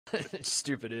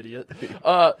Stupid idiot.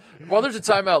 While there's a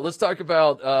timeout, let's talk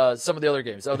about some of the other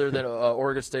games other than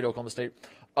Oregon State, Oklahoma State.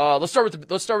 Let's start with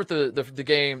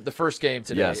the first game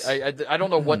today. Yes. I don't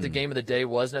know what the game of the day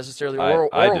was necessarily. I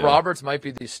Oral do. Roberts might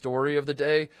be the story of the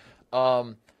day,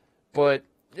 but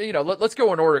let's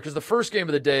go in order because the first game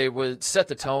of the day would set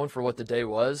the tone for what the day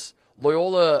was.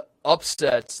 Loyola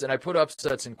upsets, and I put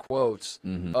upsets in quotes,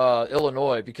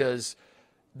 Illinois, because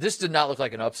this did not look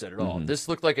like an upset at all. This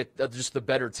looked like just the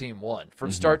better team won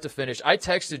from start to finish. I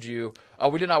texted you.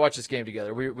 We did not watch this game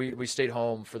together. We stayed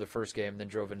home for the first game and then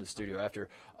drove into the studio after.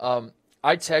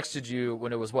 I texted you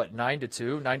when it was,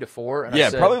 9-2, 9-4? And I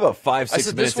said, probably about 5-6 I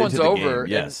said, minutes this one's into the over.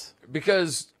 game. Yes.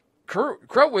 Because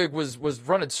Krutwig was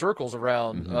running circles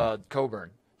around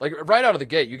Coburn. Like, right out of the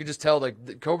gate, you could just tell,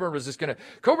 Coburn was just going to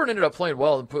 – Coburn ended up playing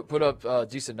well and put up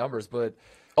decent numbers, but –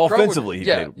 Offensively, he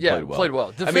played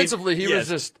well. Defensively, he was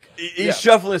just – He's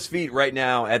shuffling his feet right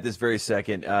now at this very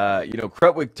second.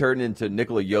 Krutwig turned into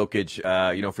Nikola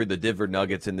Jokic, for the Denver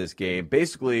Nuggets in this game.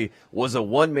 Basically was a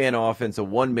one-man offense, a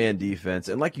one-man defense.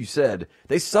 And like you said,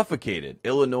 they suffocated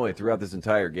Illinois throughout this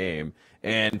entire game.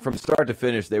 And from start to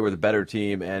finish, they were the better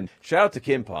team. And shout out to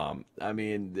KenPom. I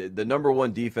mean, the number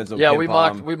one defense on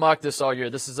KenPom. we mocked this all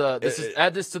year. This is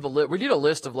add this to the list. We need a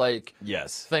list of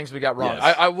things we got wrong.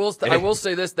 Yes. I will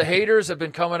say this: the haters have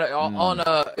been coming on.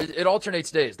 It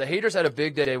alternates days. The haters had a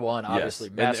big day one,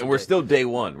 obviously. Yes. And we're still day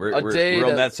one. We're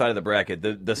on that side of the bracket,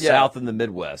 the South and the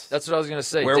Midwest. That's what I was going to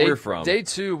say. Where we're from. Day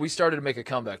two, we started to make a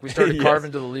comeback. We started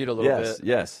carving to the lead a little bit.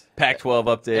 Yes. Pac-12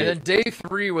 update. And then day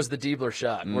three was the Diebler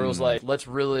shot, where it was like, let's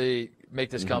really make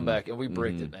this comeback, and we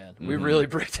bricked it, man. We really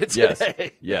bricked it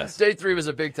today. Yes. Day three was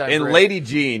a big time. And break. Lady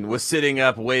Jean was sitting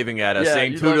up, waving at us,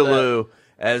 saying "Toodaloo"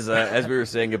 as we were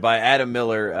saying goodbye. Adam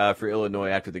Miller for Illinois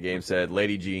after the game said,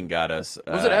 "Lady Jean got us."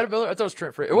 Was it Adam Miller? I thought it was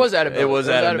Trent Frazier. It was Adam Miller. It was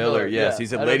Adam Miller. Yes, yeah. he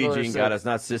said, Adam "Lady Miller Jean said, got us,"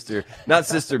 not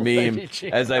sister meme,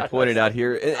 as I pointed out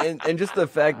here, and just the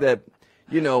fact that.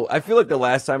 I feel like the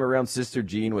last time around, Sister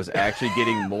Jean was actually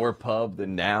getting more pub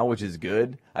than now, which is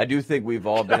good. I do think we've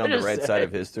all been on the right side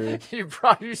of history. You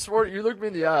looked me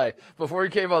in the eye before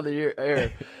you came on the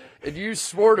air, and you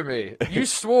swore to me. You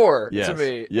swore to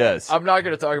me. Yes. I'm not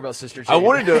going to talk about Sister Jean. I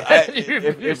wanted to.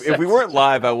 If we weren't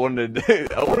live, I wanted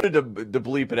to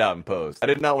bleep it out in post. I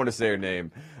did not want to say her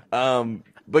name.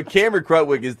 But Cameron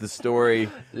Krutwig is the story.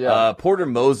 Yeah. Porter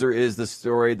Moser is the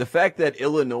story. The fact that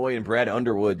Illinois and Brad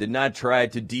Underwood did not try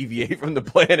to deviate from the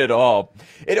plan at all,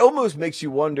 it almost makes you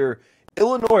wonder.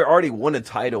 Illinois already won a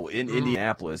title in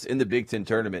Indianapolis in the Big Ten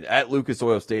tournament at Lucas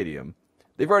Oil Stadium.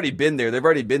 They've already been there. They've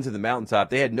already been to the mountaintop.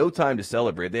 They had no time to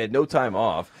celebrate. They had no time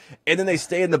off. And then they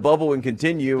stay in the bubble and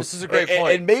continue. This is a great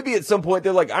point. And maybe at some point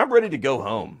they're like, I'm ready to go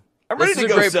home. I'm ready to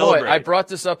go great celebrate. Point. I brought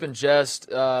this up in jest,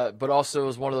 but also it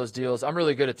was one of those deals. I'm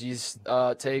really good at these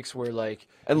takes where,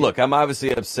 And look, I'm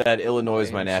obviously upset. Illinois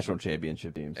is my national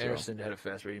championship team. So. Anderson had a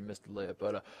fast break. He missed the layup.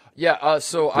 But,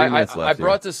 so I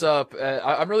brought this up.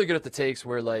 I'm really good at the takes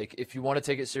where, if you want to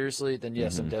take it seriously, then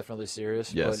yes, I'm definitely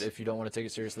serious. Yes. But if you don't want to take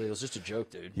it seriously, it was just a joke,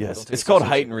 dude. Yes. It's called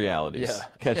heightened realities. Yeah.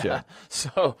 Catch up.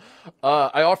 So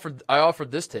I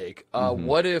offered this take.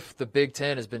 What if the Big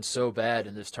Ten has been so bad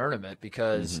in this tournament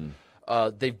because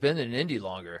they've been in Indy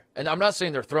longer? And I'm not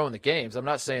saying they're throwing the games. I'm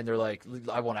not saying they're like,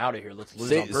 I want out of here. Let's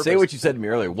lose on purpose. Say what you said to me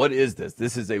earlier. What is this?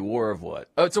 This is a war of what?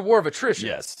 It's a war of attrition.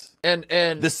 Yes.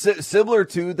 And similar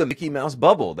to the Mickey Mouse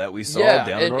bubble that we saw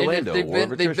down in Orlando.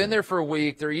 They've been there for a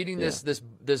week. They're eating this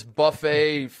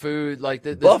buffet food, the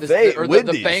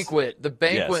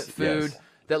banquet food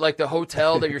that the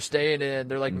hotel that you're staying in.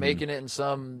 They're making it in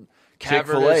some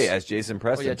Chick-fil-A, as Jason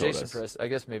Preston told us. Preston. I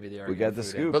guess maybe they are. We got the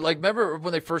scoop. But remember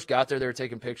when they first got there, they were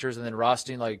taking pictures, and then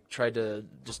Rothstein tried to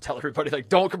just tell everybody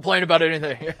don't complain about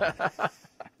anything.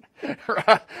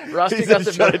 Rothstein got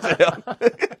the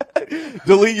memo.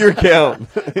 Delete your account.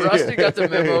 Rothstein got the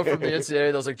memo from the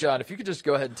NCAA. That was like, John, if you could just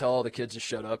go ahead and tell all the kids to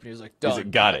shut up. And he was like, done. He's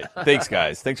like, got it. Thanks,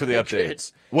 guys. Thanks for the update.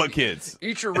 Kids. What kids?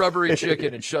 Eat your rubbery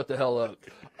chicken and shut the hell up.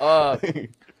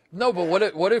 No, but what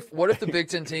if the Big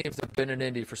Ten teams have been in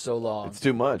Indy for so long? It's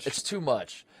too much. It's too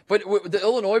much. But the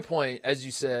Illinois point, as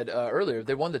you said earlier,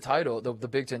 they won the title, the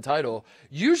Big Ten title.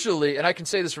 Usually, and I can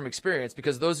say this from experience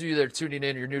because those of you that are tuning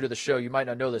in, you're new to the show, you might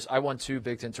not know this. I won 2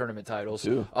 Big Ten tournament titles,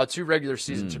 2 regular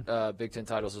season Big Ten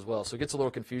titles as well. So it gets a little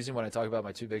confusing when I talk about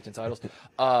my 2 Big Ten titles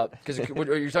because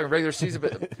you're talking regular season,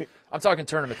 but I'm talking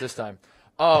tournament this time.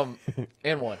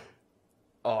 And one.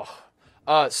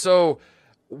 So.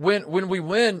 When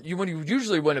you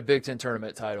usually win a Big Ten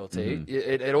tournament title, Tate,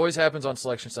 it always happens on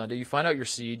Selection Sunday. You find out your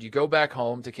seed, you go back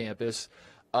home to campus,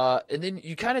 and then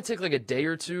you kind of take a day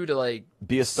or two to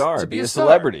be a star, be a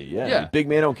celebrity. Yeah. Big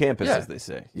man on campus, as they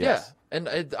say. Yes. And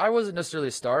I wasn't necessarily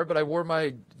a star, but I wore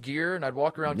my gear and I'd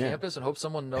walk around campus and hope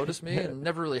someone noticed me. And it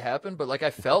never really happened, but like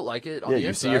I felt like it on the inside.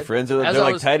 You see your friends, they're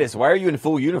like, Titus, why are you in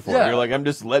full uniform? You're like, I'm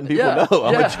just letting people know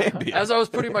I'm a champion. As I was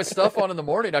putting my stuff on in the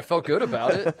morning, I felt good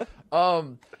about it.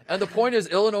 And the point is,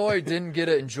 Illinois didn't get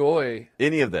to enjoy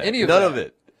any of that. None of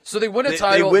it. So they win a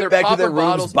title. They went back to their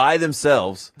rooms by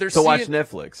themselves to watch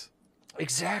Netflix.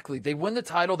 Exactly. They win the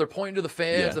title. They're pointing to the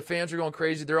fans. Yeah. The fans are going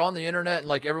crazy. They're on the internet and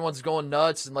like everyone's going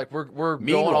nuts and like we're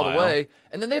going all the way.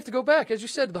 And then they have to go back, as you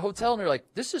said, to the hotel and they're like,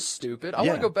 "This is stupid. I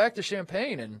want to go back to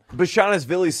Champaign." And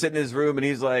Bashanas sitting in his room and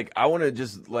he's like, "I want to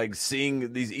just like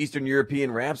sing these Eastern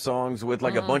European rap songs with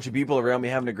like a bunch of people around me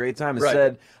having a great time."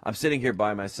 Instead, I'm sitting here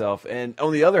by myself. And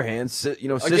on the other hand, Sister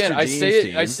Again, Jean's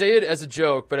team, I say it as a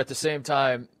joke, but at the same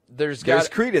time, there's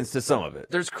credence to some of it.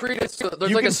 There's credence to there's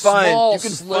you like can a small find, you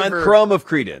can find crumb of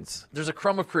credence. There's a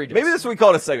crumb of credence. Maybe that's what we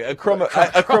call it a segment. A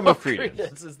crumb of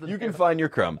credence. You can find your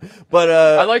crumb. But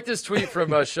I like this tweet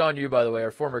from Sean Yu, by the way,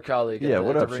 our former colleague at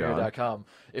what up, TheRinger.com.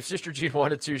 If Sister Jean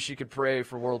wanted to, she could pray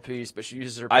for world peace, but she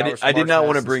uses her powers I did not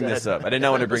want to bring instead. this up. I did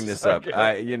not want to bring this up.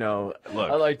 Okay.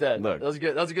 Look. I like that. Look. That was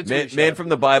good. That was a good tweet. Man from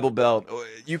the Bible Belt.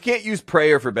 You can't use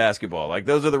prayer for basketball. Like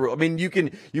those are the rules. I mean, you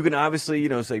can obviously,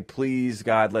 say, please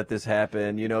God, let this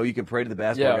happen. You can pray to the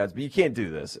basketball gods, but you can't do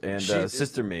this. And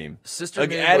Sister Meme. Sister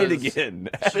Meme at it again.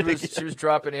 She was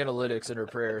dropping analytics in her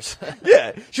prayers.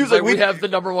 Yeah. She was like, we have the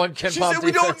number one Ken Pom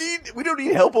defense. we don't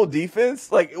need help on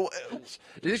defense. Like, do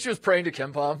you think she was praying to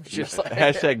Ken Pom? She was like,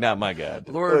 hashtag not my God.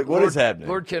 Lord, what is happening?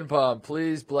 Lord Ken Pom,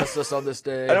 please bless us on this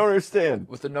day. I don't understand.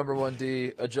 With the number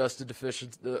 1D adjusted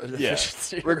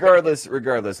deficiency.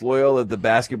 Regardless, Loyola, the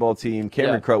basketball team,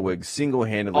 Cameron Krutwig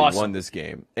single-handedly won this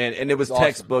game. And it was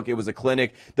textbook. It was a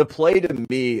clinic. The play to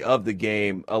me of the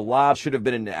game, a lob should have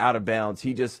been an out of bounds.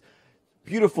 He just,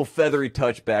 beautiful feathery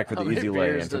touch back for the easy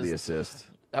lay-in for the assist.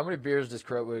 How many beers does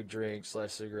Krutwig drink /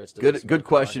 cigarettes? Good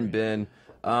question, Ben.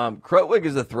 Krutwig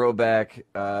is a throwback.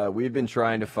 We've been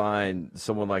trying to find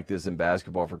someone like this in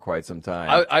basketball for quite some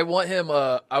time. I want him.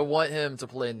 I want him to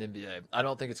play in the NBA. I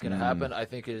don't think it's going to happen. I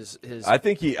think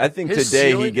I think today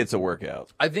ceiling, he gets a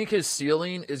workout. I think his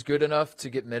ceiling is good enough to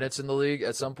get minutes in the league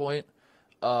at some point.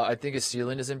 I think his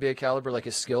ceiling is NBA caliber, like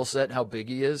his skill set and how big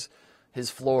he is. His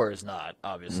floor is not,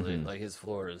 obviously. Like, his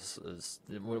floor is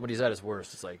when he's at his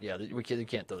worst, it's like, we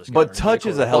can't throw this guy. But touch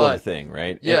is a hell of a thing,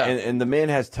 right? Yeah. And the man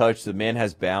has touch, the man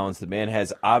has balance, the man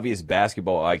has obvious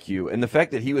basketball IQ. And the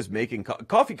fact that he was making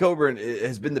Coffee Coburn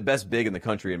has been the best big in the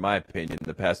country, in my opinion, in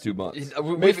the past 2 months.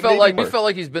 We felt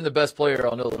like he's been the best player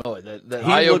on Illinois. That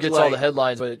Io gets all the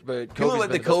headlines, but he looked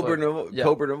like the Coburn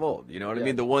of old. You know what I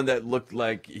mean? The one that looked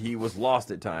like he was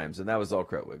lost at times, and that was all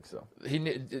Krutwig. So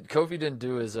Kofi didn't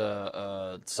do his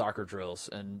soccer drills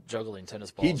and juggling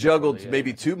tennis balls. He juggled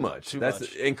maybe too much. And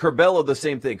Curbelo, the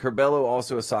same thing. Curbelo,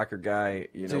 also a soccer guy,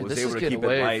 was able to keep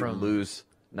it light and loose.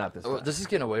 Not this time. This is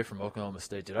getting away from Oklahoma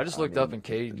State, dude. I just looked up and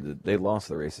Cade. They lost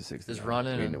the race of 60. Is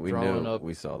running we throwing knew, up.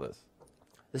 We saw this.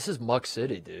 This is Muck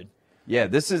City, dude. Yeah,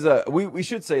 this is we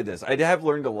should say this. I have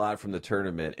learned a lot from the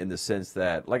tournament in the sense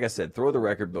that, like I said, throw the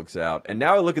record books out. And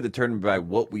now I look at the tournament by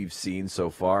what we've seen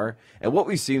so far. And what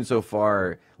we've seen so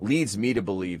far leads me to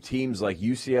believe teams like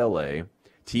UCLA,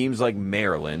 teams like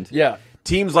Maryland,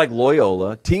 teams like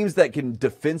Loyola, teams that can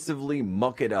defensively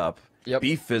muck it up,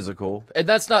 be physical. And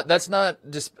that's not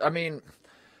just, I mean,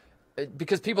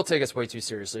 because people take us way too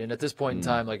seriously, and at this point in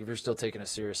time, like if you're still taking us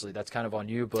seriously, that's kind of on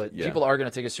you. But people are going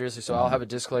to take us seriously, so I'll have a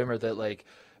disclaimer that like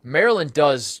Maryland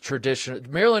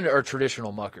are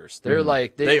traditional muckers. They're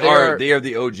like they are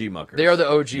the OG muckers. They are the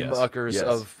OG muckers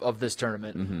of this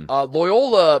tournament.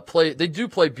 Loyola they do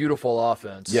play beautiful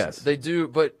offense. Yes, they do.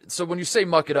 But so when you say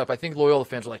muck it up, I think Loyola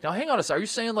fans are like, now hang on a second. Are you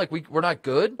saying like we're not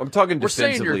good? I'm talking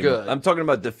defensively. We're saying you're good. I'm talking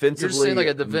about defensively. You're saying like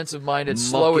a defensive minded,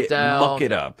 slow it down, muck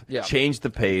it up, change the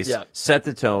pace, set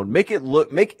the tone, make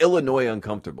Illinois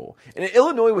uncomfortable. And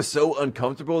Illinois was so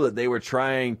uncomfortable that they were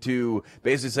trying to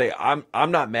basically say, I'm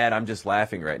not mad, I'm just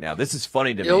laughing right now. This is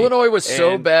funny to me. Illinois was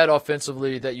so bad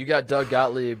offensively that you got Doug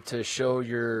Gottlieb to show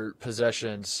your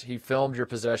possessions. He filmed your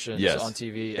possessions on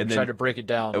TV and tried to break it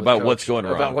down about what's going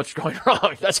wrong. About what's going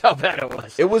wrong. That's how bad it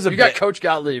was. You got Coach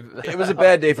Gottlieb. It was a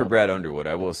bad day for Brad Underwood,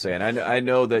 I will say. And I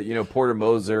know that Porter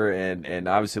Moser and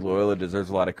obviously Loyola deserves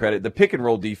a lot of credit. The pick and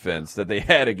roll defense that they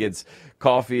had against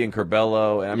Coffee and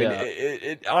Curbelo. And I mean,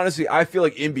 it honestly, I feel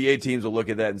like NBA teams will look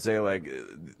at that and say like,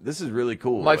 this is really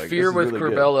cool. My fear with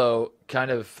Curbelo kind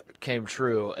of came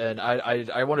true, and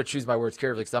I want to choose my words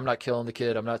carefully because I'm not killing the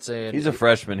kid. I'm not saying he's a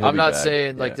freshman. I'm not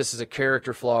saying like this is a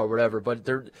character flaw or whatever, but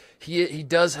he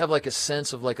does have like a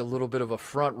sense of like a little bit of a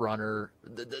front runner.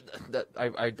 That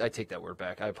I take that word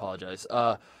back. I apologize.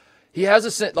 He has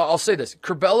a sense. I'll say this: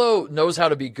 Curbelo knows how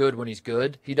to be good when he's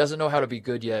good. He doesn't know how to be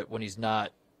good yet when he's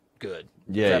not good.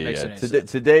 Yeah,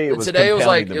 Today it was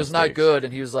like it was not good,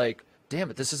 and he was like, "Damn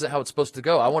it, this isn't how it's supposed to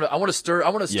go. I want to stir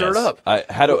it up."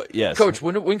 Coach,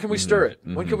 when can we stir it?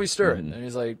 When can we stir it? And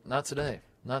he's like, "Not today."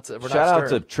 Shout out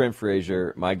to Trent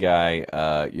Frazier, my guy.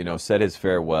 Said his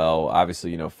farewell.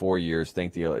 Obviously, 4 years.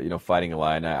 Thank the Fighting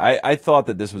Illini. I thought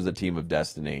that this was a team of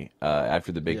destiny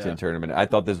after the Big Ten tournament. I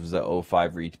thought this was a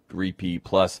 05 repeat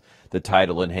plus the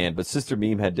title in hand. But Sister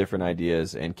Meme had different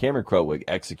ideas, and Cameron Krutwig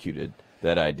executed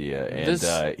that idea,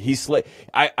 and he slayed.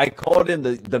 I called him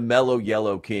the mellow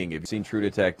yellow king. If you've seen True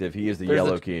Detective, he is the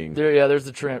yellow king. There's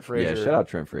the Trent Frazier. Yeah, shout out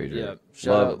Trent Frazier.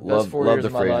 Yeah, love 4 years the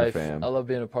of my Frazier life. fam. I love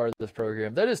being a part of this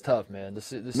program. That is tough, man. The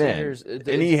seniors, and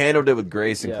he handled it with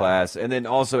grace and class, and then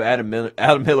also Adam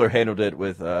Miller handled it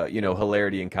with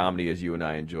hilarity and comedy, as you and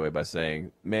I enjoy, by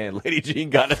saying, "Man, Lady Jean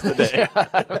got us today."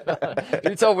 You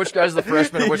can tell which guy's the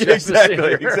freshman and which guy's the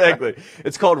senior. Exactly.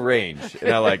 It's called range,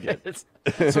 and I like it.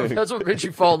 So that's what made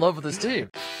you fall in love with this team.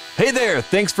 Hey there,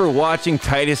 thanks for watching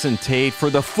Titus and Tate. For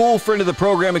the full friend of the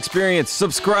program experience,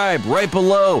 subscribe right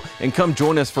below and come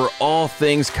join us for all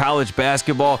things college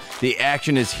basketball. The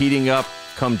action is heating up.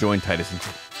 Come join Titus and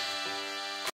Tate.